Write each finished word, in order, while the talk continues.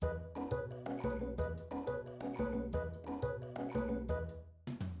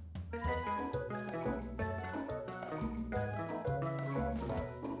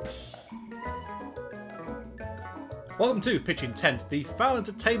Welcome to Pitch Intent, the Foul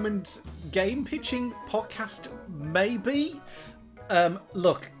Entertainment game pitching podcast, maybe?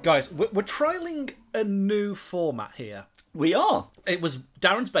 Look, guys, we're trialling a new format here. We are. It was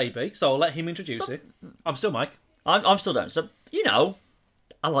Darren's baby, so I'll let him introduce it. I'm still Mike. I'm still down. So,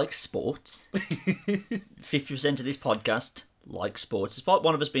 I like sports. 50% of this podcast like sports. Despite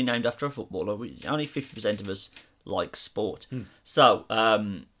one of us being named after a footballer, only 50% of us like sport. So,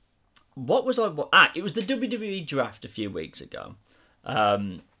 what was it was the WWE draft a few weeks ago.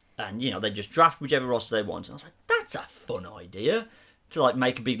 And, they just draft whichever roster they want. And I was like, that's a fun idea. To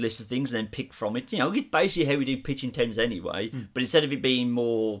make a big list of things and then pick from it. It's basically how we do pitch intents anyway. But instead of it being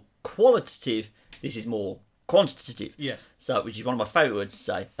more qualitative, this is more quantitative. Yes. So, which is one of my favourite words to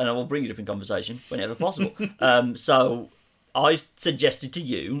say, and I will bring it up in conversation whenever possible. So, I suggested to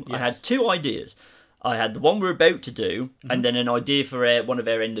you, I had two ideas. I had the one we're about to do, and then an idea for one of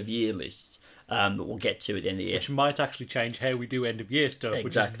our end of year lists that we'll get to at the end of the year. Which might actually change how we do end of year stuff, Exactly.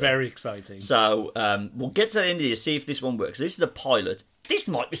 which is very exciting. So, we'll get to the end of the year, see if this one works. This is a pilot. This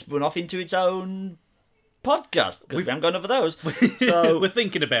might be spun off into its own podcast, because we haven't got enough of those. So we're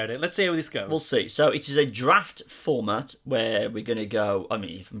thinking about it. Let's see how this goes. We'll see. So it is a draft format where we're going to go. I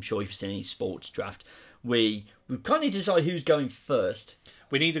mean, I'm sure you've seen any sports draft. We kind of need to decide who's going first.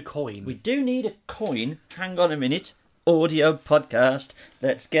 We need a coin. We do need a coin. Hang on a minute. Audio podcast.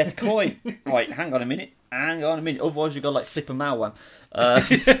 Let's get a coin. Right, hang on a minute. Otherwise we've got to flip a malware.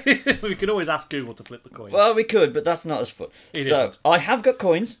 We can always ask Google to flip the coin. Well, we could, but that's not as fun. It so isn't. I have got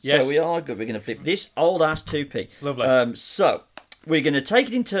coins, Yes. so we are good. We're going to flip this old ass 2p. Lovely. So we're going to take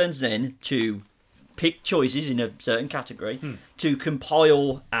it in turns then to pick choices in a certain category to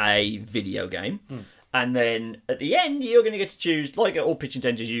compile a video game. And then at the end, you're going to get to choose, like at all pitch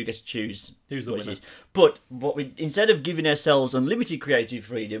intenters, you get to choose Who's the what it winner. is. But instead of giving ourselves unlimited creative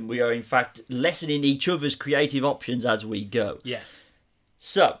freedom, we are in fact lessening each other's creative options as we go. Yes.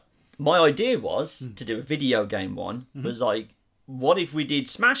 So, my idea was to do a video game one. Was what if we did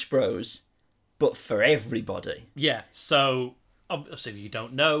Smash Bros, but for everybody? Yeah, so obviously you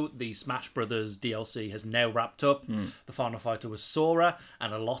don't know, the Smash Brothers DLC has now wrapped up. The final fighter was Sora,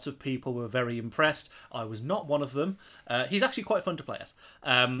 and a lot of people were very impressed. I was not one of them. He's actually quite fun to play as.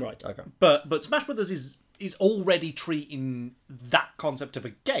 Right, okay. But Smash Brothers is already treating that concept of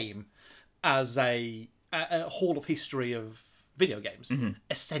a game as a hall of history of video games,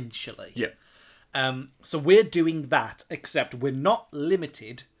 essentially. Yeah. So we're doing that, except we're not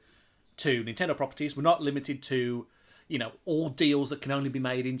limited to Nintendo properties. We're not limited to, all deals that can only be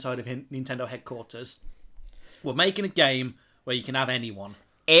made inside of Nintendo headquarters. We're making a game where you can have anyone.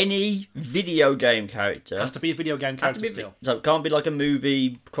 Any video game character. Has to be a video game character still. So it can't be like a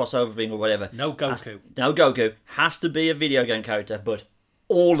movie crossover thing or whatever. No Goku. No Goku. Has to be a video game character, but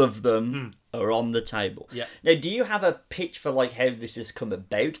all of them are on the table. Yeah. Now, do you have a pitch for how this has come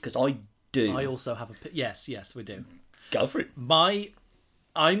about? Because I do. I also have yes, we do. Go for it.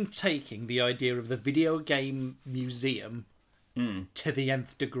 I'm taking the idea of the video game museum to the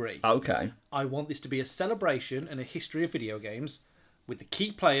nth degree. Okay. I want this to be a celebration and a history of video games with the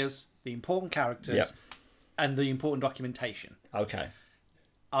key players, the important characters, and the important documentation. Okay.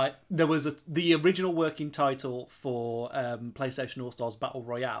 There was the original working title for PlayStation All Stars Battle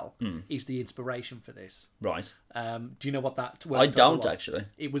Royale is the inspiration for this. Right. Do you know what that? I don't was? actually.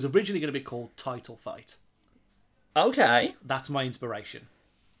 It was originally going to be called Title Fight. Okay. That's my inspiration.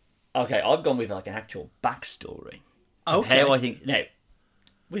 Okay, I've gone with an actual backstory. Okay. How I think now,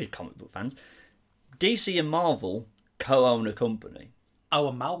 we're comic book fans. DC and Marvel co-own a company. Oh,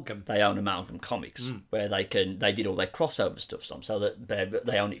 Amalgam. They own Amalgam Comics, where they did all their crossover stuff so that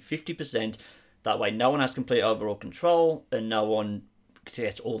they own it 50%. That way, no one has complete overall control, and no one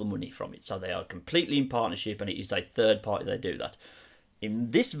gets all the money from it. So they are completely in partnership, and it is a third party they do that. In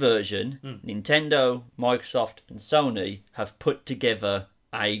this version, Nintendo, Microsoft, and Sony have put together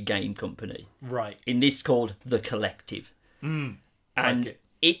a game company. Right. In this called The Collective. And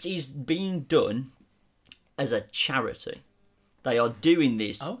it is being done as a charity. They are doing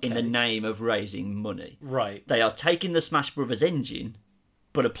this in the name of raising money. Right. They are taking the Smash Brothers engine,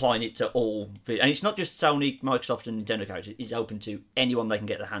 but applying it to all. And it's not just Sony, Microsoft, and Nintendo characters. It's open to anyone they can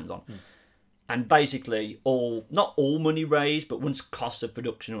get their hands on. And basically, not all money raised, but once costs of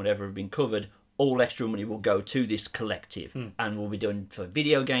production or whatever have been covered, all extra money will go to this collective and will be done for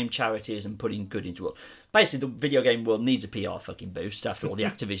video game charities and putting good into it. Basically, the video game world needs a PR fucking boost after all the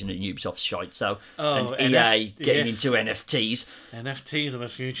Activision and Ubisoft shite. So, and EA getting into NFTs. NFTs are the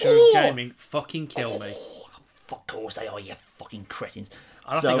future of gaming. Fucking kill me. Of course they are, you fucking cretins.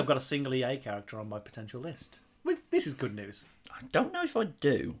 I don't think I've got a single EA character on my potential list. This is good news. I don't know if I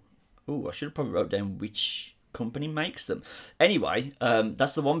do. Oh, I should have probably wrote down which company makes them. Anyway,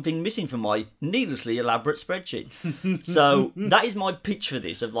 that's the one thing missing from my needlessly elaborate spreadsheet. So that is my pitch for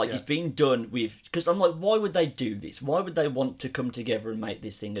this, of like, it's being done with, because I'm like, why would they do this? Why would they want to come together and make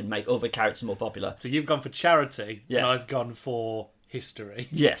this thing and make other characters more popular? So you've gone for charity, Yes. and I've gone for history.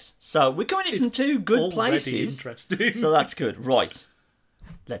 Yes. So we're going in from two good Already places. interesting. So that's good. Right.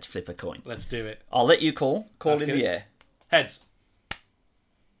 Let's flip a coin. Let's do it. I'll let you call. Call in Okay. the air. Heads.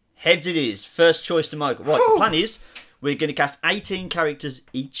 Heads it is. First choice to Michael. Right, the plan is we're going to cast 18 characters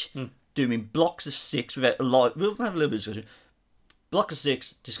each, doing blocks of 6. We'll have a little bit of discussion. Block of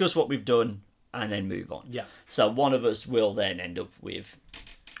 6, discuss what we've done, and then move on. Yeah. So one of us will then end up with...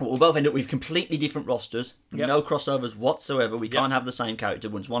 We'll both end up with completely different rosters. Yep. No crossovers whatsoever. We can't have the same character.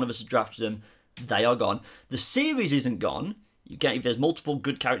 Once one of us has drafted them, they are gone. The series isn't gone. You get, if there's multiple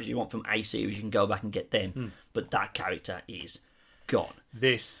good characters you want from a series, you can go back and get them. But that character is gone.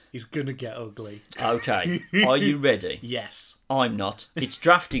 This is going to get ugly. Okay, are you ready? Yes. I'm not. It's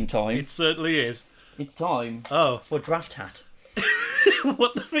drafting time. It certainly is. It's time Oh. for draft hat.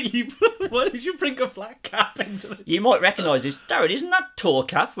 What the why did you bring a black cap into this? You might recognise this. Darren, isn't that tour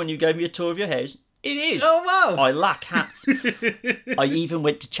cap when you gave me a tour of your house? It is. Oh, wow. I lack hats. I even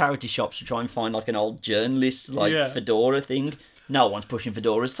went to charity shops to try and find like an old journalist fedora thing. No one's pushing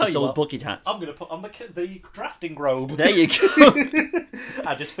fedoras. Tell It's you all what, bucket hats. I'm going to put on the drafting robe. There you go.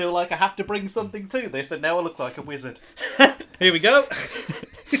 I just feel like I have to bring something to this, and now I look like a wizard. Here we go.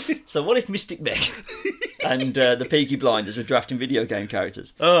 So what if Mystic Meg and the Peaky Blinders were drafting video game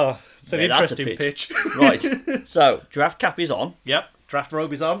characters? Oh, it's an Yeah, that's a interesting pitch. Right. So draft cap is on. Yep, draft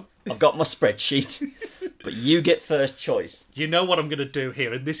robe is on. I've got my spreadsheet. But you get first choice. You know what I'm going to do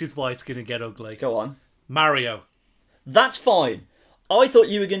here, and this is why it's going to get ugly. Go on. Mario. That's fine. I thought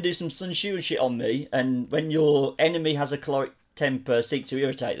you were going to do some Sun Shu and shit on me, and when your enemy has a caloric temper, seek to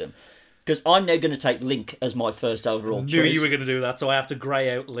irritate them. Because I'm now going to take Link as my first overall Knew choice. you were going to do that, so I have to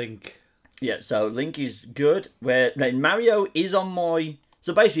grey out Link. Yeah, so Link is good. Where now, Mario is on my...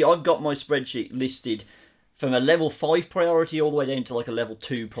 So basically, I've got my spreadsheet listed from a level 5 priority all the way down to like a level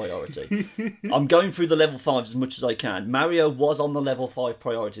 2 priority. I'm going through the level 5s as much as I can. Mario was on the level 5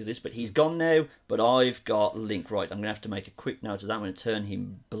 priority list, but he's gone now. But I've got Link. Right, I'm going to have to make a quick note of that. I'm going to turn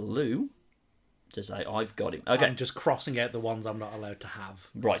him blue to say I've got him. Okay, I'm just crossing out the ones I'm not allowed to have.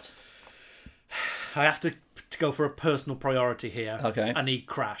 right. I have to go for a personal priority here. Okay. I need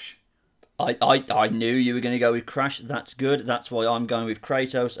Crash. I knew you were going to go with Crash. That's good. That's why I'm going with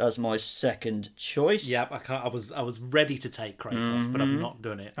Kratos as my second choice. Yep, I was ready to take Kratos, but I've not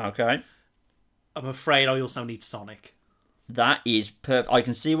done it. Okay. I'm afraid I also need Sonic. That is perfect. I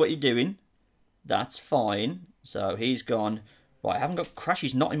can see what you're doing. That's fine. So he's gone. Right, I haven't got Crash.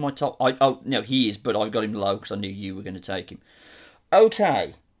 He's not in my top. Oh, no, he is, but I've got him low because I knew you were going to take him.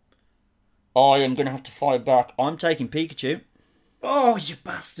 Okay. I am going to have to fire back. I'm taking Pikachu. Oh, you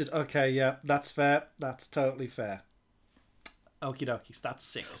bastard. Okay, yeah, that's fair. That's totally fair. Okie dokies, that's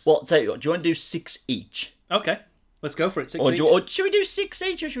 6. Well, tell you what, do you want to do 6 each? Okay, let's go for it. 6 Or, each. or should we do 6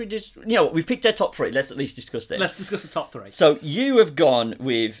 each, or should we just... You know, we've picked our top 3. Let's at least discuss them. Let's discuss the top 3. So you have gone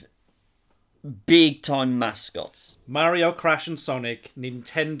with big-time mascots. Mario, Crash and Sonic,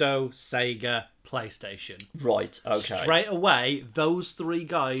 Nintendo, Sega, PlayStation. Right, okay. Straight away, those 3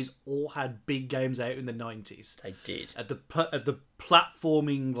 guys all had big games out in the 90s. They did. At the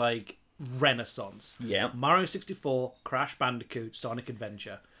platforming, like, renaissance. Yeah. Mario 64, Crash Bandicoot, Sonic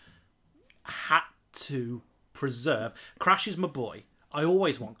Adventure. Had to preserve. Crash is my boy. I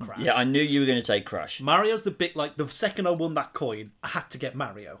always want Crash. Yeah, I knew you were going to take Crash. Mario's the bit, like, the second I won that coin, I had to get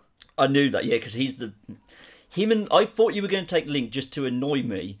Mario. I knew that, yeah, because he's the... I thought you were going to take Link just to annoy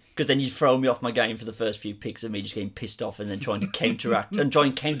me, because then you'd throw me off my game for the first few picks of me just getting pissed off and then trying to counteract and try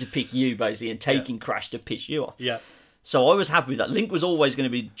and counter-pick you, basically, and taking Crash to piss you off. Yeah. So I was happy with that. Link was always going to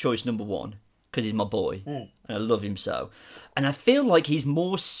be choice number 1, because he's my boy, and I love him so. And I feel like he's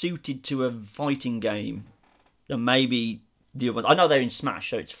more suited to a fighting game than maybe the other ones. I know they're in Smash,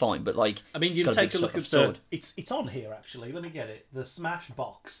 so it's fine, but like... I mean, he's you got take big a look sort at of sword. it's on here, actually. Let me get it. The Smash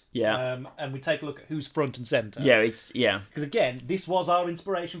box. Yeah. And we take a look at who's front and centre. Yeah, Because, again, this was our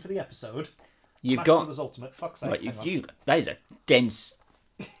inspiration for the episode. You've Smash got... Brothers Ultimate. Fuck's sake. Right, hang on. that is a dense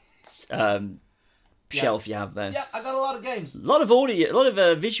shelf you have there. Yeah, I got a lot of games. A lot of audio, a lot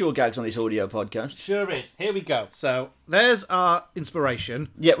of visual gags on this audio podcast. Sure is. Here we go. So, there's our inspiration.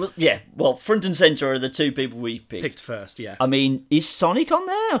 Yeah. Well, front and centre are the 2 people we've picked. Picked first, yeah. I mean, is Sonic on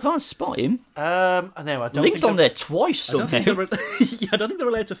there? I can't spot him. I know. I don't Link's think on there twice I don't somehow. think they're, I don't think they're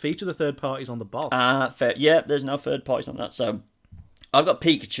allowed to feature the third parties on the box. Fair. Yeah, there's no third parties on that. So I've got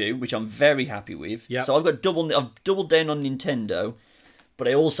Pikachu, which I'm very happy with. Yep. So I've doubled down on Nintendo, but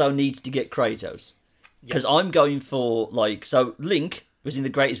I also need to get Kratos. Because I'm going for, like... So, Link was in the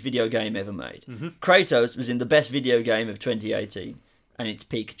greatest video game ever made. Kratos was in the best video game of 2018. And it's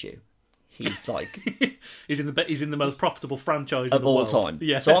Pikachu. He's like... he's in the most profitable franchise of in the all world. time.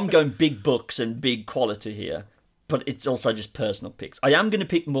 Yeah. So I'm going big bucks and big quality here. But it's also just personal picks. I am going to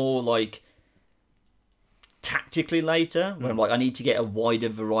pick more, like... tactically later, when I'm like, I need to get a wider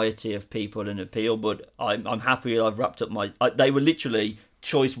variety of people and appeal, but I'm happy I've wrapped up my... they were literally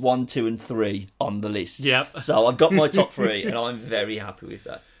choice 1, 2 and 3 on the list. Yep. So I've got my top 3 and I'm very happy with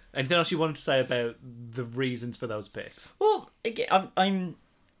that. Anything else you wanted to say about the reasons for those picks? Well, again, I'm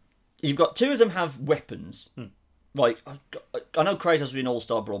you've got 2 of them have weapons. Like, I know Kratos was in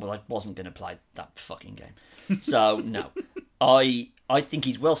All-Star Brawl, but I wasn't going to play that fucking game. So, no. I think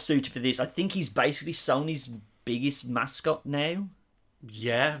he's well suited for this. I think he's basically Sony's biggest mascot now.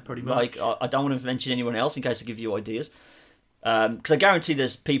 Yeah, pretty much. Like, I don't want to mention anyone else in case I give you ideas. Because I guarantee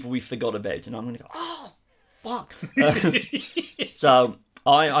there's people we forgot about, and I'm going to go, oh, fuck. So,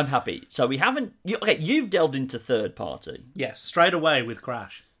 I'm happy. So, we haven't... you've delved into third party. Yes, straight away with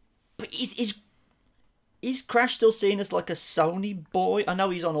Crash. But is Crash still seen as like a Sony boy? I know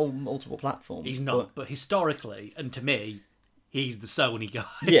he's on all multiple platforms. He's not, but historically, and to me, he's the Sony guy.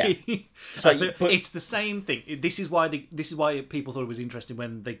 Yeah. So, but it's the same thing. This is why people thought it was interesting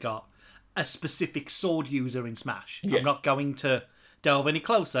when they got a specific sword user in Smash. Yes. I'm not going to delve any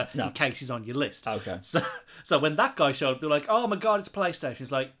closer No. in case he's on your list. Okay. So when that guy showed up, they're like, "Oh my god, it's PlayStation."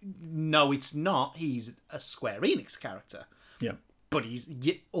 It's like, no, it's not. He's a Square Enix character, yeah. but he's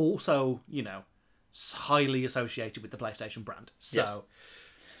also, highly associated with the PlayStation brand. So Yes.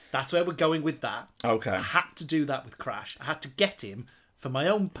 that's where we're going with that. Okay. I had to do that with Crash. I had to get him for my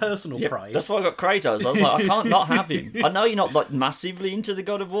own personal pride. That's why I got Kratos. I was like, I can't not have him. I know you're not like massively into the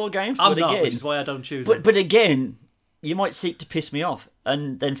God of War games, I'm but not, again, which is why I don't choose him. but again, you might seek to piss me off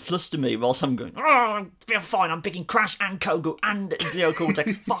and then fluster me whilst I'm going, oh, fine, I'm picking Crash and Kogu and Neo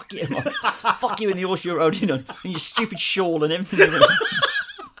Cortex. Fuck you. Like, fuck you in the horse you're riding on, and your stupid shawl and everything.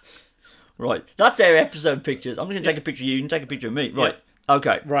 Right, that's our episode pictures. I'm going to take a picture of you, you can take a picture of me. Right,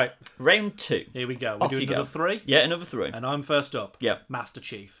 okay. Right, Round 2. here we go. We're Off doing you go. another 3, Yeah, another 3. and I'm first up. Yep. Master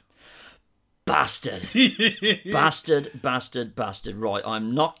Chief. Bastard. Bastard. Right,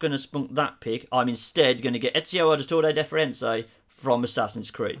 I'm not going to spunk that pick. I'm instead going to get Ezio Auditore Deferenze from Assassin's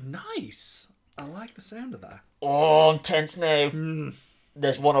Creed. Nice. I like the sound of that. Oh, I'm tense now.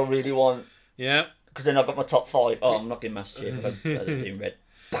 There's one I really want. Yeah. Because then I've got my top 5. Oh, I'm not getting Master Chief. I've got it in red.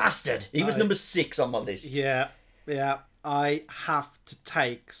 Bastard. He was number 6 on my list. Yeah. I have to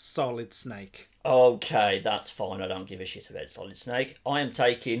take Solid Snake. Okay, that's fine. I don't give a shit about Solid Snake. I am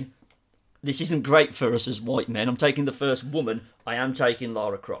taking... This isn't great for us as white men. I'm taking the first woman. I am taking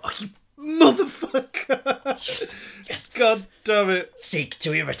Lara Croft. Motherfucker! Yes. God damn it. Seek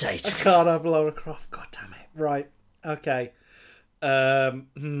to irritate. I can't have Lara Croft. God damn it. Right. Okay. I'm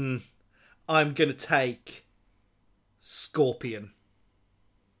gonna take Scorpion.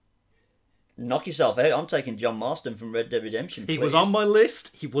 Knock yourself out. I'm taking John Marston from Red Dead Redemption. He please. was on my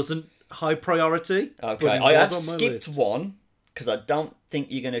list. He wasn't high priority. Okay, but he I have was on my skipped list. one because I don't think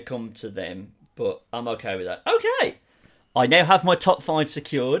you're going to come to them, but I'm okay with that. Okay, I now have my top 5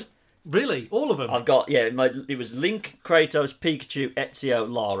 secured. Really? All of them? I've got it was Link, Kratos, Pikachu, Ezio,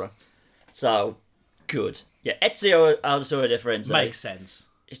 Lara. So good. Yeah, Ezio Auditore Deferenze Makes sense.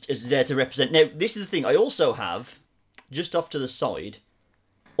 is there to represent. Now, this is the thing. I also have just off to the side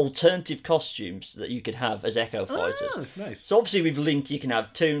alternative costumes that you could have as Echo Fighters. Oh, nice. So obviously with Link, you can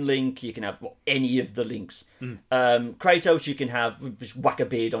have Toon Link, you can have any of the Links. Kratos, you can have just whack a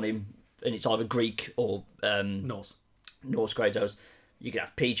beard on him, and it's either Greek or Norse Kratos. You can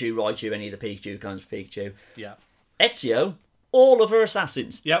have Pichu, Raichu, any of the Pikachu kinds of Pikachu. Yeah. Ezio, all of her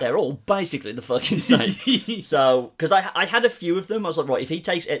assassins. Yep. They're all basically the fucking same. So, because I had a few of them, I was like, right, if he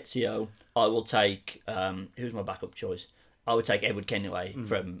takes Ezio, I will take, who's my backup choice? I would take Edward Kenway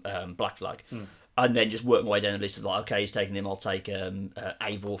from Black Flag. And then just work my way down the list of like, okay, he's taking him, I'll take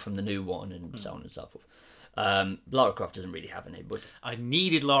Eivor from the new one, and so on and so forth. Lara Croft doesn't really have any, but... I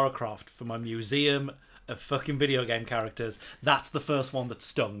needed Lara Croft for my museum of fucking video game characters. That's the first one that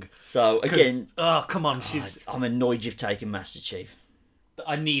stung. So, again... Oh, come on. I'm annoyed you've taken Master Chief.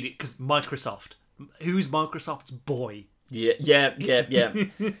 I need it because Microsoft. Who's Microsoft's boy? Yeah.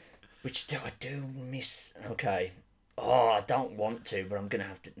 Which I do miss. Okay. Oh, I don't want to, but I'm going to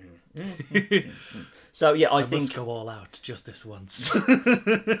have to... So, yeah, I think... must go all out just this once.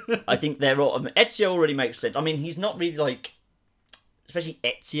 I think they're all... Ezio already makes sense. I mean, he's not really like... Especially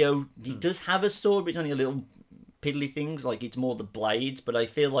Ezio, he does have a sword, but it's only a little piddly things. Like, it's more the blades, but I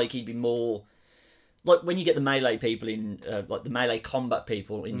feel like he'd be more like when you get the melee people in, like the melee combat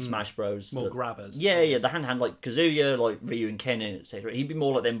people in Smash Bros. More grabbers. Yeah, the hand like Kazuya, like Ryu and Ken, etc. He'd be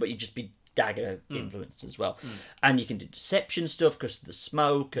more like them, but you'd just be dagger influenced as well. And you can do deception stuff because of the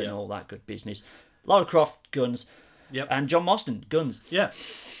smoke and all that good business. Lara Croft guns. Yep. And John Marston guns. Yeah.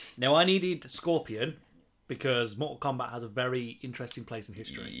 Now I needed Scorpion because Mortal Kombat has a very interesting place in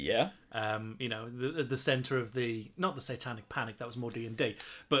history. Yeah. You know, the center of not the satanic panic, that was more D&D,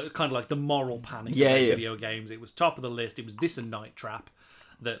 but kind of like the moral panic of video games. It was top of the list. It was this and Night Trap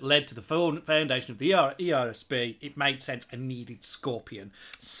that led to the foundation of the ERSB. It made sense. I needed Scorpion.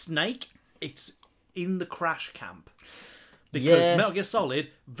 Snake, it's in the Crash camp. Because Metal Gear Solid,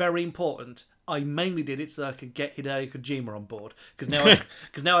 very important. I mainly did it so I could get Hideo Kojima on board.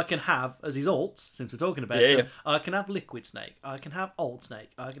 Because now I can have, as his alts, since we're talking about them, I can have Liquid Snake, I can have Old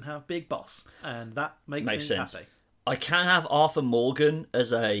Snake, I can have Big Boss. And that makes me sense. happy. I can have Arthur Morgan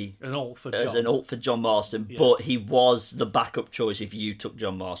as an alt for John Marston, but he was the backup choice if you took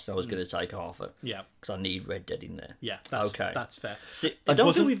John Marston. I was going to take Arthur. Yeah. Because I need Red Dead in there. Yeah, that's fair. See, I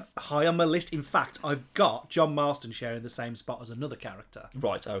don't think we've... high on my list. In fact, I've got John Marston sharing the same spot as another character.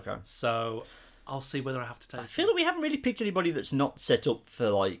 Right, okay. So I'll see whether I have to take I feel like we haven't really picked anybody that's not set up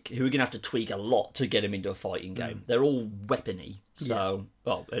for, like, who we're going to have to tweak a lot to get him into a fighting game. They're all weapony. So,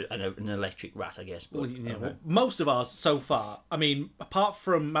 well, an electric rat, I guess. But, well, most of ours so far, I mean, apart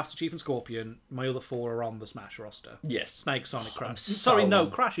from Master Chief and Scorpion, my other four are on the Smash roster. Yes. Snake, Sonic, Crash. Sorry, no,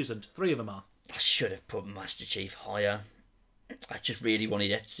 Crash isn't. 3 of them are. I should have put Master Chief higher. I just really wanted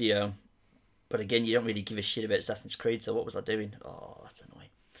Ezio. But again, you don't really give a shit about Assassin's Creed, so what was I doing? Oh, that's annoying.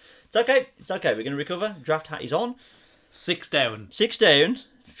 It's okay. We're going to recover. Draft hat is on. 6 down. 6 down.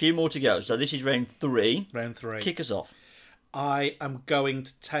 A few more to go. So this is round 3. Round 3. Kick us off. I am going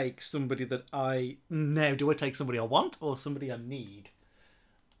to take somebody that Now, do I take somebody I want or somebody I need?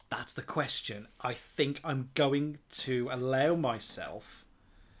 That's the question. I think I'm going to allow myself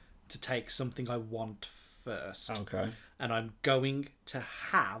to take something I want first. Okay. And I'm going to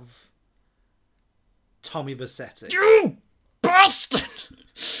have Tommy Vercetti. You bastard!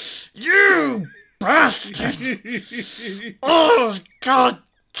 You bastard! Oh, God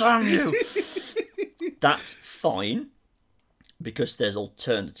damn you! That's fine, because there's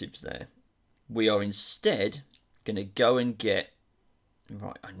alternatives there. We are instead going to go and get...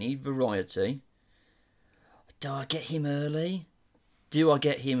 Right, I need variety. Do I get him early?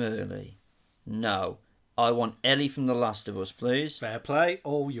 No. I want Ellie from The Last of Us, please. Fair play,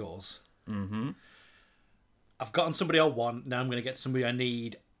 all yours. Mm-hmm. I've gotten somebody I want, now I'm going to get somebody I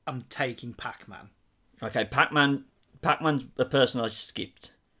need. I'm taking Pac-Man. Okay, Pac-Man's a person I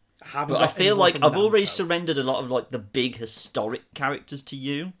skipped. But I feel like I've already surrendered a lot of like the big historic characters to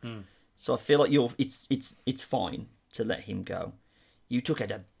you, so I feel like it's fine to let him go. You took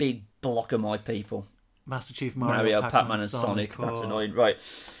out a big block of my people. Master Chief, Mario, Pac-Man and Sonic. That's annoying. Right.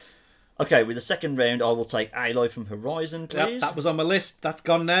 Okay, with the second round, I will take Aloy from Horizon, please. Yep, that was on my list. That's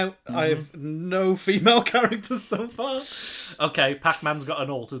gone now. Mm-hmm. I have no female characters so far. Okay, Pac-Man's got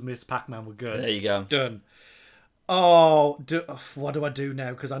an alt as Miss Pac-Man. We're good. There you go. Done. What do I do now?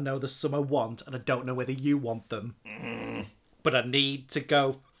 Because I know there's some I want, and I don't know whether you want them. But I need to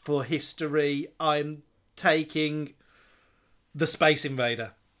go for history. I'm taking the Space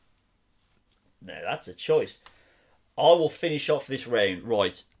Invader. Now, that's a choice. I will finish off this round.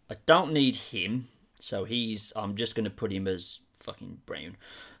 Right. I don't need him, so I'm just going to put him as fucking brown.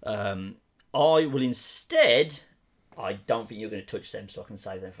 I will instead... I don't think you're going to touch them, so I can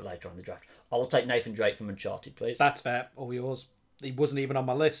save them for later on in the draft. I will take Nathan Drake from Uncharted, please. That's fair. All yours. He wasn't even on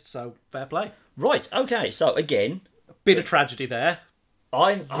my list, so fair play. Right, okay, so again... A bit of tragedy there.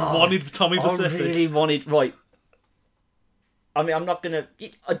 I wanted Tommy Vercetti. I really wanted... Right. I mean, I'm not going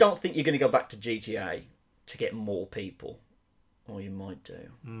to... I don't think you're going to go back to GTA to get more people. Or you might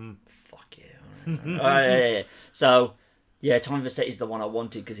do. Fuck you. Yeah. So, yeah, Tommy Vercetti is the one I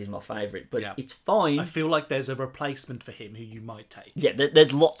wanted because he's my favourite. But it's fine. I feel like there's a replacement for him who you might take. Yeah,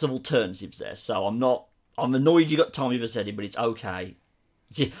 there's lots of alternatives there. So I'm annoyed you got Tommy Vercetti, but it's okay.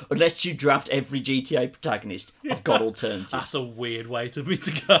 Yeah, unless you draft every GTA protagonist, I've got alternatives. That's a weird way to me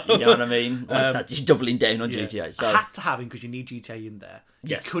to go. You know what I mean? Like you're doubling down on GTA. So I had to have him because you need GTA in there.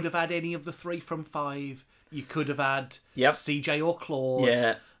 Yes. You could have had any of the 3 from 5. You could have had Yep. CJ or Claude.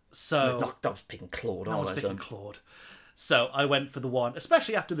 Yeah. So I was picking Claude. I was picking Claude. So I went for the one,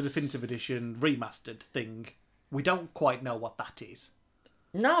 especially after the Definitive Edition remastered thing. We don't quite know what that is.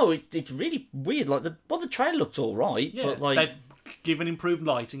 No, it's really weird. Like the trailer looks all right, Yeah, but like they've given improved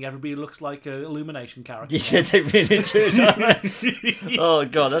lighting, everybody looks like an Illumination character. Yeah, they really do, don't they? Oh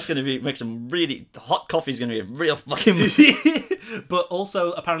god, that's going to make some really hot coffee's going to be a real fucking. But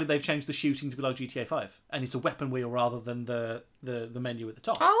also, apparently, they've changed the shooting to be like GTA 5, and it's a weapon wheel rather than the menu at the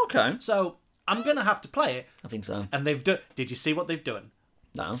top. Oh, okay. So I'm gonna have to play it. I think so. And they've done. Did you see what they've done?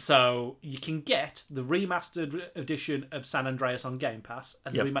 No. So you can get the remastered edition of San Andreas on Game Pass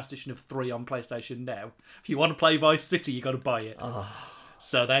and the remastered edition of 3 on PlayStation Now. If you want to play Vice City, you got to buy it. Oh.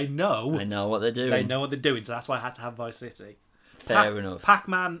 So they know. I know what they're doing. They know what they're doing. So that's why I had to have Vice City. Fair enough.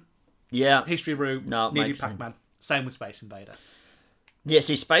 Pac-Man. Yeah. History Room. No, needed Pac-Man. Same with Space Invader. Yeah,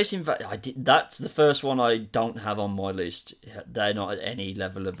 see, Space Invader. That's the first one I don't have on my list. They're not at any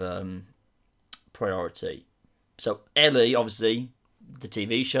level of priority. So Ellie, obviously, the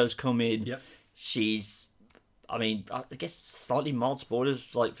TV show's coming. Yep. She's, I mean, I guess slightly mild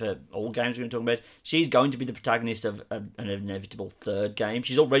spoilers, like for all games we're going to talk about. She's going to be the protagonist of an inevitable third game.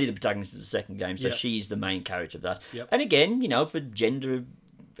 She's already the protagonist of the second game, so she's the main character of that. Yep. And again, for gender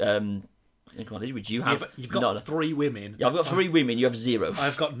inequality, which you have. You've got 3 women. Yeah, I've got 3 women. You have 0.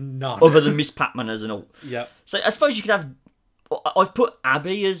 I've got none. Other than Miss Pac-Man as an alt. Yeah. So I suppose you could have. I've put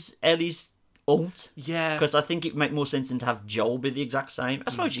Abby as Ellie's alt. Yeah. Because I think it would make more sense than to have Joel be the exact same.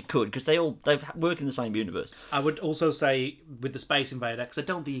 I suppose you could, because they work in the same universe. I would also say with the Space Invader, because I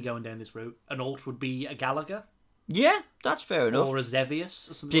don't think you're going down this route, an alt would be a Gallagher. Yeah, that's fair enough. Or a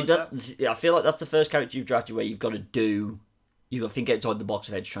Zevius or something like that. Yeah, I feel like that's the first character you've drafted where you've got to think outside the box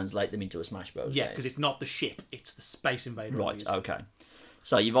of how to translate them into a Smash Bros. Yeah, because it's not the ship, it's the Space Invader. Right, okay.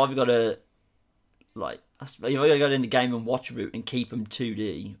 So you've either got to go in the game and watch route and keep them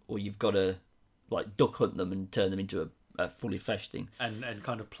 2D, or you've got to duck hunt them and turn them into a fully fleshed thing. And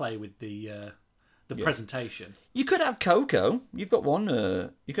kind of play with the presentation. You could have Coco. You've got one.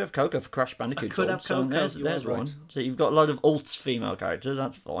 You could have Coco for Crash Bandicoot. I could have Coco. There's one. So you've got a lot of alts female characters.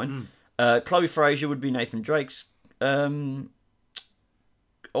 That's fine. Chloe Fraser would be Nathan Drake's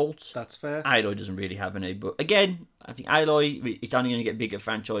alt. That's fair. Aloy doesn't really have any, but again, I think Aloy, it's only going to get bigger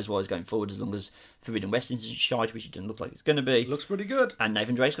franchise-wise going forward as long as Forbidden West isn't shite, which it doesn't look like it's going to be. Looks pretty good. And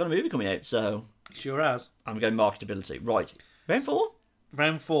Nathan Drake's got a movie coming out, so... Sure has. I'm going marketability. Right. Round 4?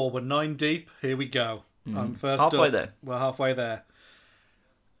 Round 4, we're 9 deep. Here we go. I'm first halfway up. there. We're halfway there.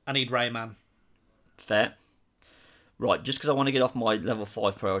 I need Rayman. Fair. Right, just because I want to get off my level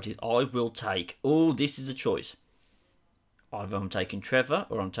 5 priorities, I will take... Oh, this is a choice. Either I'm taking Trevor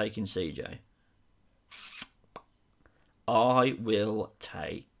or I'm taking CJ. I will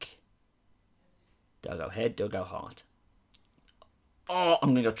take... Do I go head? Do I go heart? Oh, I'm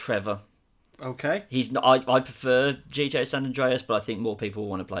going to go Trevor. Okay. He's not. I prefer GTA San Andreas, but I think more people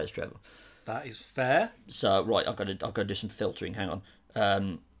want to play as Trevor. That is fair. So right, I've got to do some filtering. Hang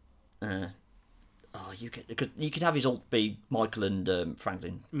on. You could have his alt be Michael and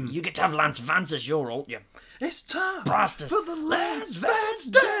Franklin. You get to have Lance Vance as your alt. Yeah. It's time Bastard. for the Lance Vance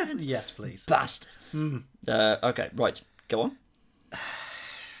dance. Yes, please. Bastard. Okay, right. Go on.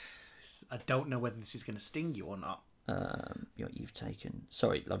 I don't know whether this is going to sting you or not. You've taken...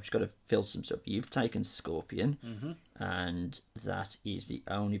 Sorry, I've just got to filter some stuff. You've taken Scorpion, and that is the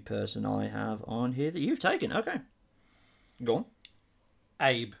only person I have on here that you've taken. Okay. Go on.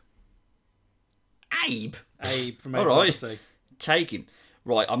 Abe. Abe from All Abe right. Odyssey. Take him.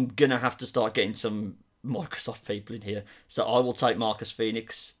 Right, I'm going to have to start getting some Microsoft people in here. So I will take Marcus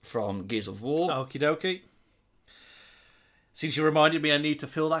Phoenix from Gears of War. Okie dokie. Since you reminded me I need to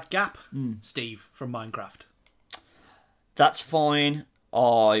fill that gap, Steve from Minecraft. That's fine.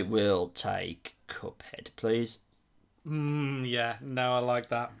 I will take Cuphead, please. Yeah, no, I like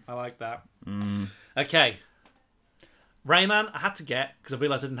that. Okay. Rayman, I had to get, because I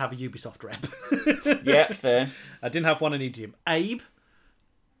realised I didn't have a Ubisoft rep. Yeah, fair. I didn't have one, I needed him. Abe,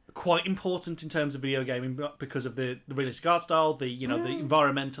 quite important in terms of video gaming because of the realistic art style, the the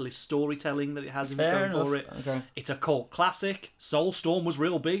environmentalist storytelling that it has going for it. Okay. It's a cult classic. Soulstorm was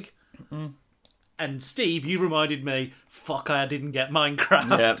real big. And Steve, you reminded me, I didn't get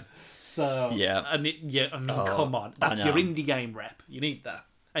Minecraft. Yeah. So Yeah. Come on, that's your indie game rep. You need that.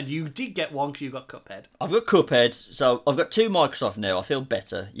 And you did get one because you got Cuphead. I've got Cuphead, so I've got 2 Microsoft now. I feel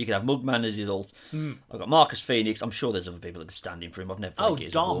better. You can have Mugman as his alt. I've got Marcus Phoenix. I'm sure there's other people that can stand in for him. I've never played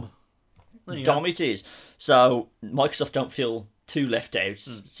Gears of War. Dom. Dom it is. So Microsoft don't feel too left out.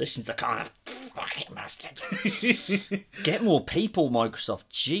 So since I can't have fucking bastard. Get more people, Microsoft.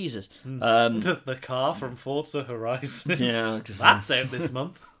 Jesus. The car from Forza Horizon. Yeah. That's out this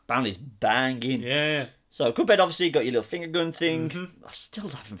month. Band is banging. Yeah. So Cuphead obviously got your little finger gun thing. I still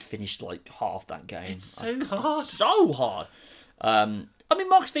haven't finished half that game. It's so hard. So hard. I mean,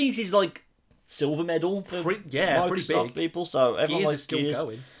 Marcus Phoenix is silver medal for pretty Microsoft big. people. So everyone Gears likes is still Gears.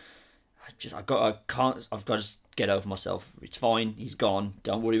 going. I've got to get over myself. It's fine. He's gone.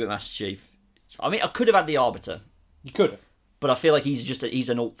 Don't worry about Master Chief. I mean, I could have had the Arbiter, You could have. but I feel like he's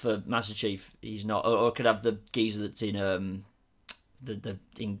an alt for Master Chief. He's not. Or I could have the geezer that's in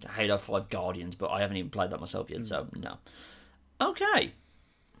in Halo 5 Guardians, but I haven't even played that myself yet. So no. Okay,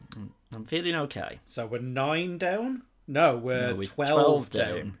 I'm feeling okay. So we're 9 down. No, we're, We're 12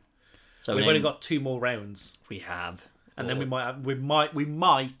 down. So We've then only got 2 more rounds, we have, and then we might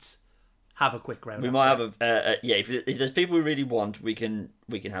have a quick round. we might have a yeah. If there's people we really want, we can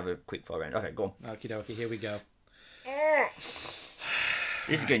have a quick fire round. Okay, go on. Okie dokie, here we go.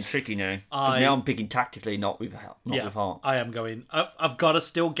 This is getting tricky now. 'Cause now I'm picking tactically, not with heart. I am going. I've got to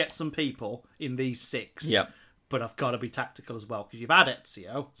still get some people in these 6. Yeah. But I've got to be tactical as well, because you've had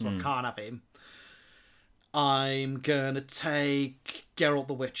Ezio, so I can't have him. I'm going to take Geralt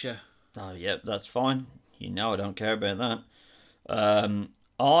the Witcher. Oh, yeah, that's fine. You know I don't care about that.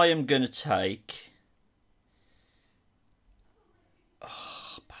 I am going to take...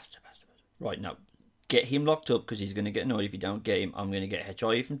 Oh, bastard. Right, now, get him locked up, because he's going to get annoyed if you don't get him. I'm going to get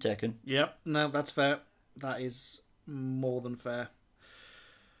Hitchhiker from Tekken. Yep, no, that's fair. That is more than fair.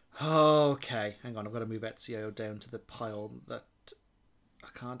 Okay, hang on, I've got to move Ezio down to the pile that I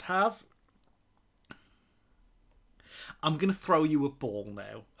can't have. I'm going to throw you a ball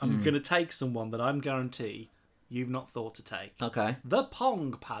now. I'm going to take someone that I'm guarantee you've not thought to take. Okay. The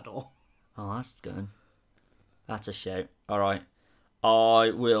Pong paddle. Oh, that's good. That's a shout. All right.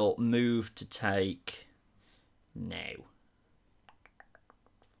 I will move to take now.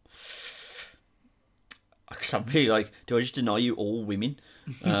 Because I'm really like, do I just deny you all women?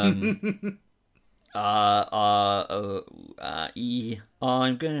 I'm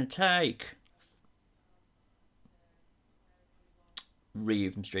gonna take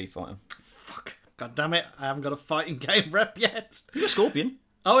Ryu from Street Fighter. Fuck. God damn it, I haven't got a fighting game rep yet. You got Scorpion.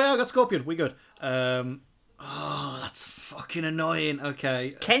 Oh yeah, I got Scorpion. We good. Oh, that's fucking annoying.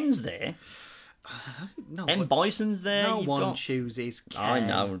 Okay. Ken's there. No, M. Bison's there. no You've one got... chooses Ken. I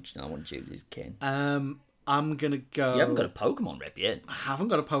know. No one chooses Ken. I'm gonna go. You haven't got a Pokemon rep yet. I haven't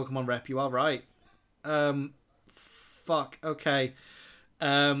got a Pokemon rep. You are right. Fuck. Okay.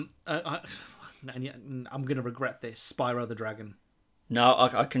 I'm gonna regret this. Spyro the Dragon. No,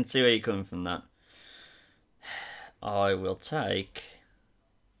 I can see where you're coming from that. I will take...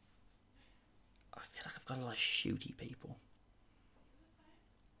 I feel like I've got a lot of shooty people.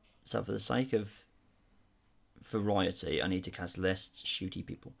 So for the sake of variety, I need to cast less shooty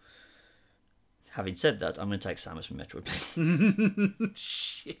people. Having said that, I'm going to take Samus from Metroid, please.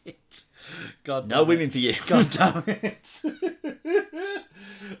 Shit. God No damn women it. for you. God damn it.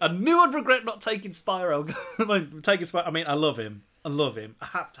 I knew I'd regret not taking Spyro. Taking Spyro. I mean, I love him. I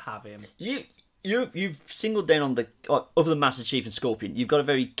have to have him. You've singled down on the... Other than Master Chief and Scorpion, you've got a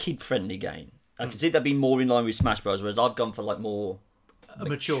very kid-friendly game. I can see that being more in line with Smash Bros, whereas I've gone for like more... A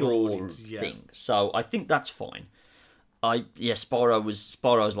mature audience, yeah. thing. So I think that's fine.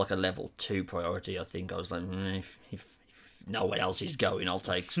 Spyro's like a level 2 priority. I think I was like, if no one else is going, I'll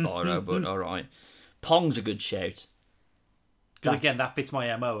take Spyro. But all right, Pong's a good shout. Because again, that fits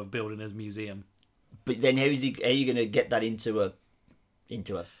my MO of building his museum. But then how are you going to get that into a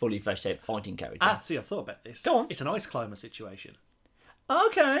fully fleshed out fighting character? See, I've thought about this. Go on. It's an ice climber situation.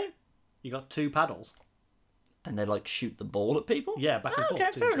 Okay. You got 2 paddles. And they like shoot the ball at people. Yeah, back and forth.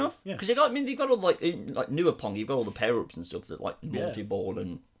 Okay, fair enough. Yeah. Because you've got all like newer Pong, you've got all the power ups and stuff that like multi ball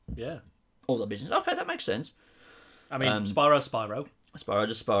and Yeah. all that business. Okay, that makes sense. I mean, Spyro.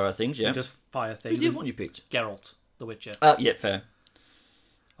 Spyro things, yeah. Just fire things. Who's the other one you picked? Geralt, the Witcher. Yeah, fair.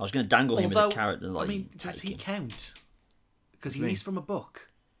 I was going to dangle him as a carrot. And, like, I mean, does he count? Because mean? he's from a book.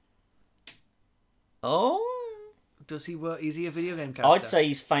 Oh, Does he work? Is he a video game character? I'd say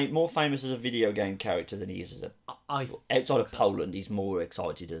he's more famous as a video game character than he is as a. Outside of Poland, he's more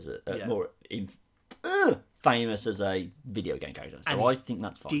excited as famous as a video game character. So And I think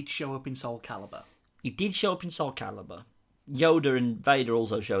that's fine. Did show up in Soul Calibur. He did show up in Soul Calibur. Yoda and Vader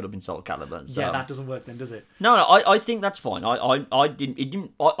also showed up in Soul Calibur. So. Yeah, that doesn't work then, does it? No, I think that's fine. I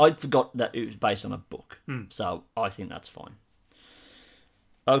forgot that it was based on a book, so I think that's fine.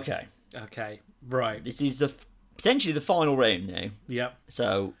 Okay, right. this is potentially the final round now. Yep.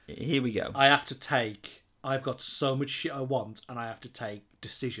 So here we go. I have to take. I've got so much shit I want, and I have to take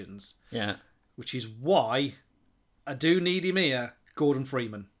decisions. Yeah. Which is why I do need him here, Gordon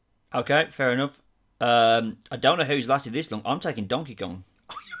Freeman. Okay, fair enough. I don't know how he's lasted this long. I'm taking Donkey Kong.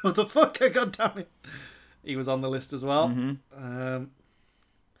 Motherfucker, God damn it. He was on the list as well.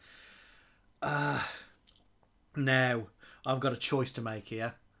 Now, I've got a choice to make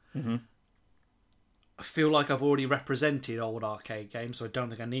here. I feel like I've already represented old arcade games, so I don't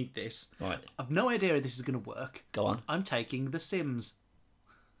think I need this. Right. I've no idea how this is going to work. Go on. I'm taking The Sims.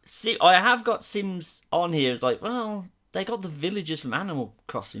 See, I have got Sims on here. It's like, well, they got the villagers from Animal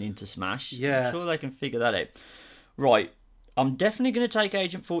Crossing into Smash. Yeah. I'm sure they can figure that out. Right. I'm definitely going to take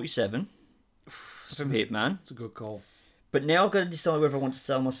Agent 47 from Hitman. It's a good call. But now I've got to decide whether I want to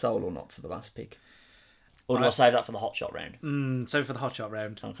sell my soul or not for the last pick. Or do I save that for the hotshot round? So for the hotshot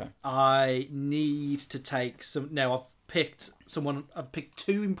round, Okay. I need to take some. Now I've picked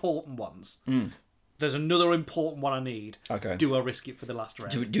two important ones. There's another important one I need. Okay. Do I risk it for the last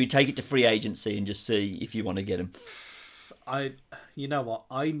round? Do we take it to free agency and just see if you want to get them? You know what?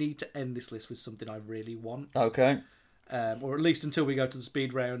 I need to end this list with something I really want. Okay. Or at least until we go to the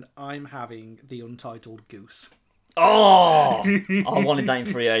speed round, I'm having the Untitled Goose. Oh! I wanted that in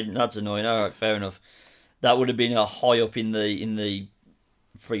free agent. That's annoying. All right, fair enough. That would have been a high up in the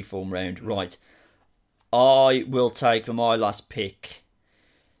freeform round. Right. I will take for my last pick.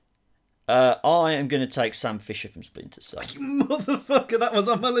 I am going to take Sam Fisher from Splinter Cell. You motherfucker, that was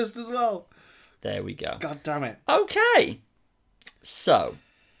on my list as well. There we go. God damn it. Okay. So,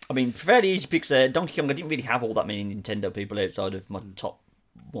 I mean, fairly easy picks there. Donkey Kong, I didn't really have all that many Nintendo people outside of my top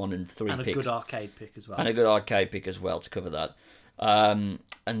 1 and 3 And picks. a good arcade pick as well. And a good arcade pick as well to cover that. And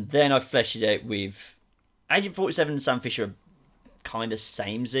then I fleshed it out with Agent 47 and Sam Fisher are kind of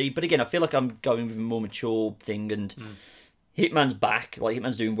samey. But again, I feel like I'm going with a more mature thing. And Hitman's back. Like,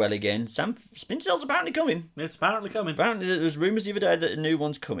 Hitman's doing well again. Splinter Cell's apparently coming. It's apparently coming. Apparently, there's rumours the other day that a new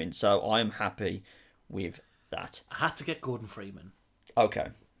one's coming. So I am happy with that. I had to get Gordon Freeman. Okay.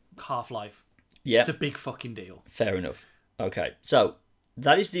 Half-Life. Yeah. It's a big fucking deal. Fair enough. Okay. So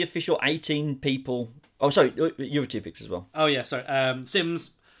that is the official 18 people. Oh, sorry. You were 2 picks as well. Oh, yeah, sorry.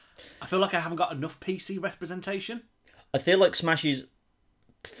 Sims. I feel like I haven't got enough PC representation. I feel like Smash is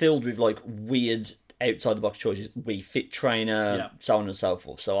filled with like weird outside the box choices. Wii Fit Trainer, so on and so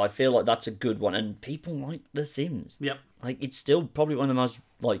forth. So I feel like that's a good one, and people like The Sims. Yep. Like, it's still probably one of the most,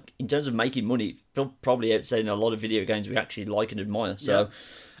 like, in terms of making money, still probably outselling a lot of video games we actually like and admire. So,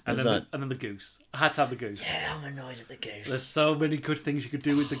 and then the goose. I had to have the goose. Yeah, I'm annoyed at the goose. There's so many good things you could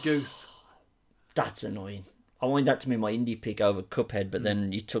do with the goose. That's annoying. I wanted that to be my indie pick over Cuphead, but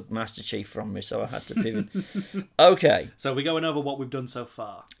then you took Master Chief from me, so I had to pivot. Okay. So we're going over what we've done so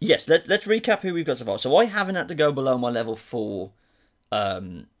far. Yes, let's recap who we've got so far. So I haven't had to go below my level 4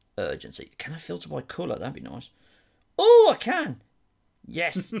 urgency. Can I filter by colour? That'd be nice. Oh, I can.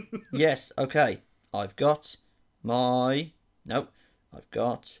 Yes. Yes, okay. I've got my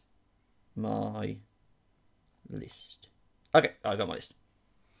list. Okay, I've got my list.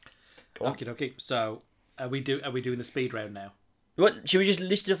 Go on. Okie dokie. So are we doing the speed round now? What, should we just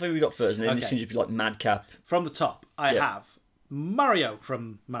list it off who we got first, and then this can just be like madcap? From the top, I have Mario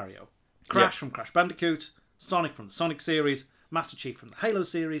from Mario, Crash from Crash Bandicoot, Sonic from the Sonic series, Master Chief from the Halo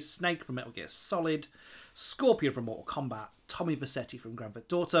series, Snake from Metal Gear Solid, Scorpion from Mortal Kombat, Tommy Vercetti from Grand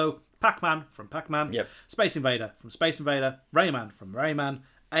Theft Auto, Pac-Man from Pac-Man, Space Invader from Space Invader, Rayman from Rayman,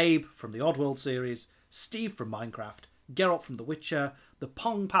 Abe from the Oddworld series, Steve from Minecraft, Geralt from The Witcher, the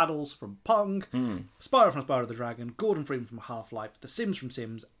Pong Paddles from Pong, Spyro from Spyro the Dragon, Gordon Freeman from Half-Life, The Sims from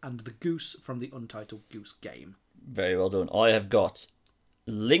Sims, and the Goose from the Untitled Goose Game. Very well done. I have got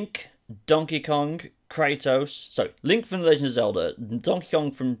Link, Donkey Kong, Kratos. Link from The Legend of Zelda, Donkey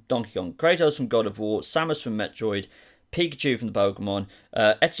Kong from Donkey Kong, Kratos from God of War, Samus from Metroid, Pikachu from the Pokemon,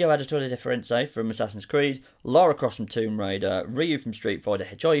 Ezio Auditore Differenze from Assassin's Creed, Lara Croft from Tomb Raider, Ryu from Street Fighter,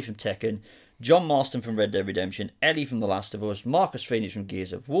 Hedgehog from Tekken, John Marston from Red Dead Redemption, Ellie from The Last of Us, Marcus Phoenix from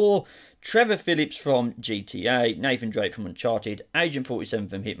Gears of War, Trevor Phillips from GTA, Nathan Drake from Uncharted, Agent 47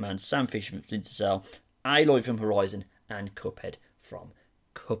 from Hitman, Sam Fisher from Splinter Cell, Aloy from Horizon, and Cuphead from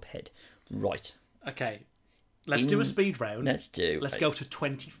Cuphead. Right. Okay, let's do a speed round. Let's go to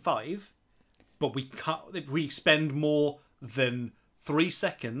 25, but we can't. If we spend more than 3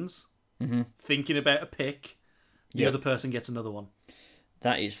 seconds thinking about a pick, the other person gets another one.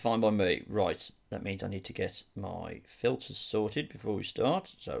 That is fine by me. Right, that means I need to get my filters sorted before we start.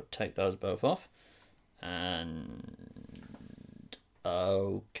 So take those both off. And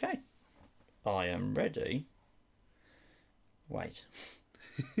okay, I am ready. Wait.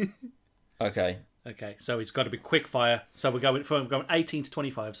 Okay. Okay, so it's got to be quick fire. So we're going 18 to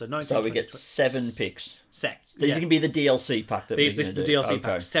 25. So 19. So we get 7 picks. These can be the DLC pack that This is the DLC Okay.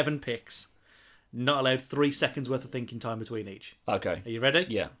 pack. 7 picks. Not allowed 3 seconds worth of thinking time between each. Okay. Are you ready?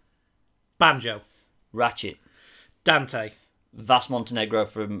 Yeah. Banjo. Ratchet. Dante. Vas Montenegro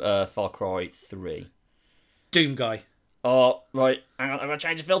from Far Cry 3. Doom Guy. Oh, right. Hang on, I've got to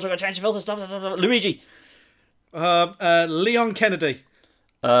change the filter. Stop. Luigi. Leon Kennedy.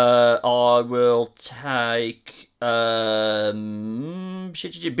 I will take Big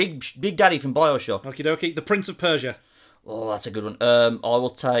Daddy from Bioshock. Okie dokie. The Prince of Persia. Oh, that's a good one. I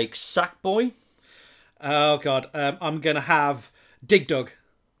will take Sackboy. Oh, God. I'm going to have Dig Dug.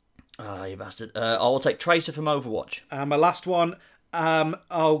 Ah, you bastard. I will take Tracer from Overwatch. My last one.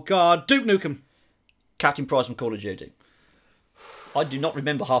 Oh, God. Duke Nukem. Captain Price from Call of Duty. I do not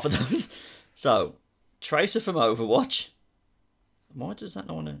remember half of those. So, Tracer from Overwatch. Why does that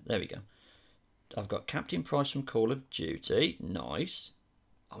not want to... There we go. I've got Captain Price from Call of Duty. Nice.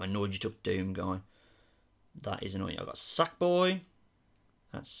 I'm annoyed you took Doom Guy. That is annoying. I've got Sackboy.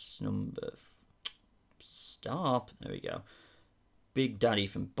 That's number... Stop. There we go. Big Daddy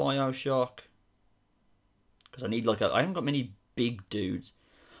from Bioshock. Because I need like a... I haven't got many big dudes.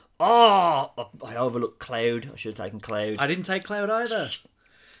 Oh! I overlooked Cloud. I should have taken Cloud. I didn't take Cloud either.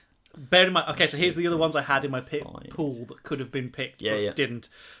 Bear in mind... Okay, so here's the other ones I had in my pool that could have been picked, but didn't.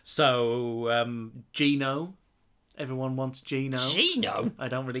 So, Gino. Everyone wants Gino. Gino? I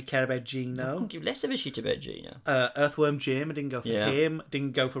don't really care about Gino. I don't give less of a shit about Gino. Earthworm Jim, I didn't go for him.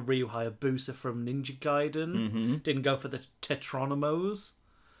 Didn't go for Ryu Hayabusa from Ninja Gaiden. Mm-hmm. Didn't go for the Tetronimos.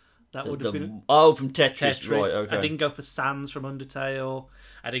 That would have been... Oh, from Tetris. Right, okay. I didn't go for Sans from Undertale.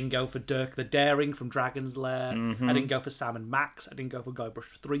 I didn't go for Dirk the Daring from Dragon's Lair. Mm-hmm. I didn't go for Sam and Max. I didn't go for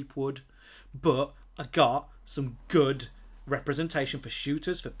Guybrush Threepwood. But I got some good representation for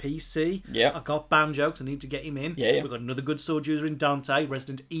shooters, for PC. Yeah. I got Banjo, because I need to get him in. Yeah. We've got another good sword user in Dante.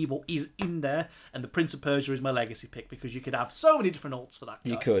 Resident Evil is in there. And the Prince of Persia is my legacy pick, because you could have so many different alts for that